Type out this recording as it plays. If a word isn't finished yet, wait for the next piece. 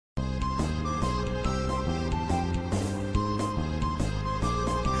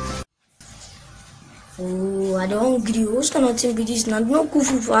Oh, I don't hungry. Who's gonna think be this now? No good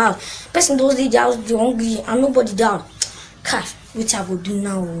food for her. Person those days house they hungry and nobody down. Cash, which I will do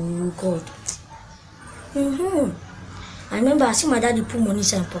now, oh God. I remember I see my daddy put money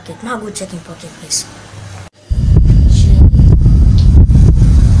inside his pocket. Now go check in pocket, please.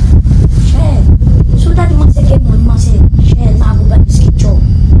 Share. So daddy must get money, must say, share, now go buy biscuit chop.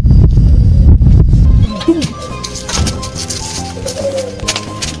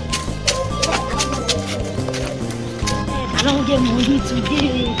 I don't get money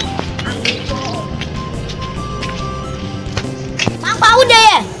today. Mama, who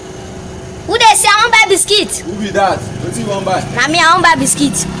there? Who there say I want buy biscuit? Who be that? What do you want buy? Na me, I want buy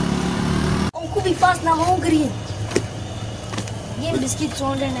biscuit. Uncle be fast now, hungry. Give biscuit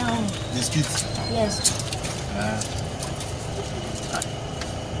 200 now. Biscuit? Yes.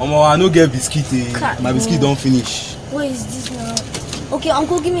 I no get biscuit. My biscuit don't finish. What is this now? Okay,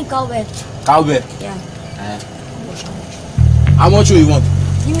 uncle, give me cowbell. Cowbell? Yeah. How much do you want?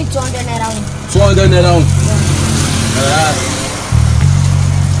 Give me 200 naira. 200 naira. Yeah.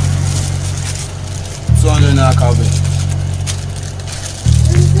 200 naira cowbell.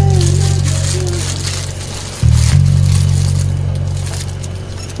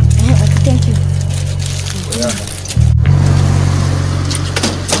 Thank you. Yeah.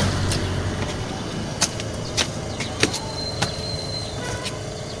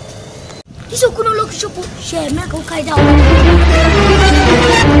 This is a good look shop. Share, make a kite down.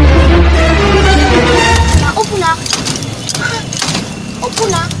 Now open up.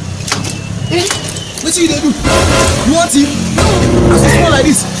 Open up. What you do? You want him? I so small like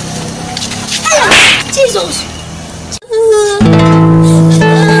this. Jesus.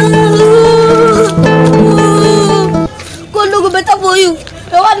 God no go better for you.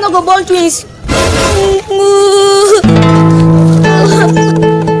 Your wife no go born twins.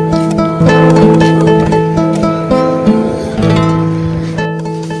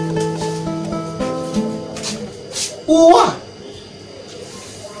 Wow!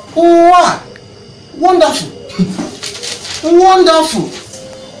 Wow! Wonderful! Wonderful!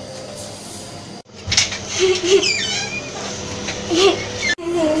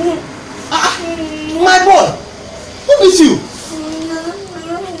 My boy! Who is you?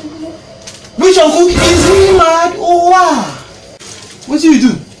 Which uncle is he mad? Oh wow! What do you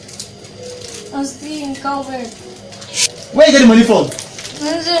do? I'm still in cowbell. Where you get the money from?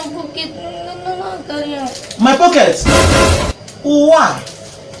 My pocket. Wow!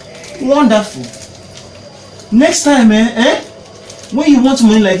 Wonderful. Next time, when you want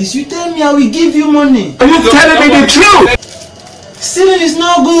money like this, you tell me I will give you money. Are you telling me the truth? Stealing is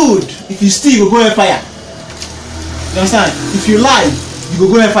not good. If you steal, you go on fire. You understand? If you lie, you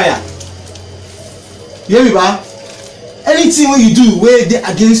go on fire. You hear me, ba? Anything when you do where they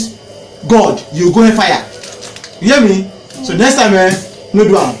against God, you go on fire. You hear me? So next time, no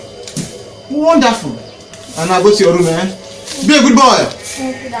do am. Wonderful. And now go to your room, Be a good boy.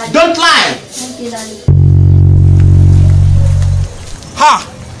 Thank you, Daddy. Don't lie. Thank you, Daddy. Ha!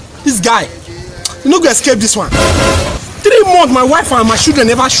 This guy. You no go escape this one. 3 months my wife and my children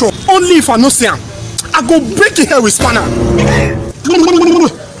never show. Only if I no see him. I go break your hair with spanner.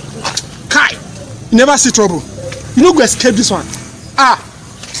 Kai, you never see trouble. You no go escape this one. Guy,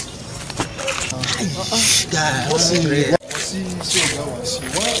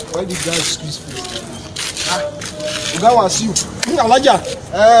 Why the guy squeeze face? Oga wan see you. Alaja.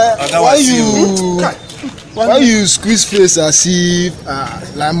 Why you squeeze face as if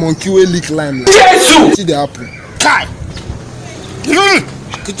like monkey wey lick lime? See the apple. Kai.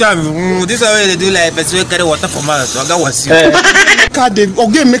 This is how they do like person wey carry water from us. Oga wan see you.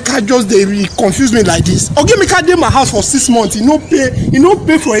 Ogemeka just dey confuse me like this. Ogemeka dey my house for 6 months. He no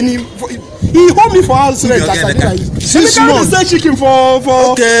pay for any. He hold me for house rent as I dey like this. 6 months. Sell chicken for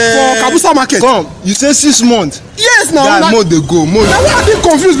Kabusa market. Come, you say 6 months. Yes, now. Guy, more dey go. More. Now why I dey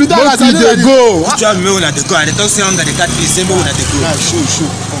confused with that? As I dey go. Which one me una dey go? I dey talk say hunger dey catch me. Say me una dey go. Show.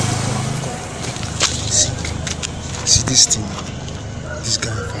 See this thing. This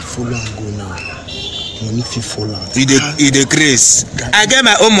guy, if I follow and go now, money fit fall out. He dey craze. I get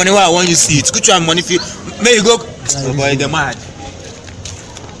my own money where I want you see it. Which one money fit? May you go. Oh boy, dey mad.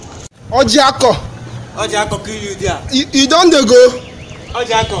 Ojiako kill you there. You don dey go?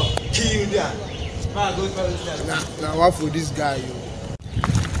 Ojiako kill you there. Ma go follow there. Na what for this guy yo?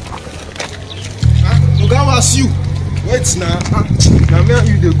 Oga was you. Wait now. Na me and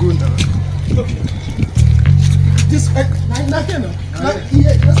you dey go now. This na here now.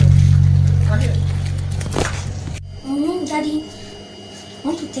 Daddy, I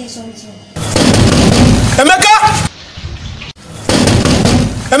want to tell you something. Emeka!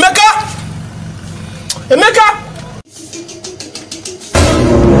 Emeka!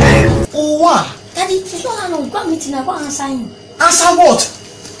 Oh, what? Daddy, it's not how long. Go and meet him. I go and answer him. Answer what?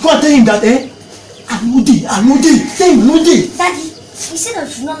 Go and tell him that, I know day. Tell him, no day. Daddy, he said I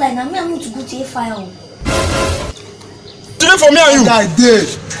should not lie. Now, I'm going to go to a fire. Today for me and you. Guy dead.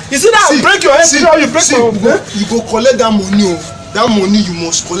 You see that? See, break your head. See how you break your head. You go collect that money. That money you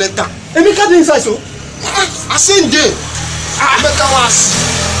must collect that. Emeka dey inside so. I say there. Emeka was.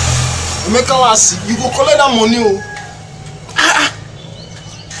 You go collect that money.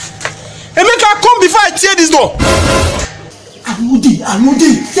 Emeka, come before I tear this door. I know day.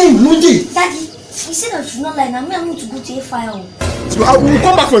 Tell him, no day. Daddy, he said I should not lie. Now, I'm going to go to a fire. So I will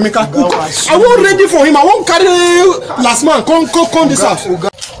come back for Emeka. I won't ready for him. I won't carry last man. Come this house.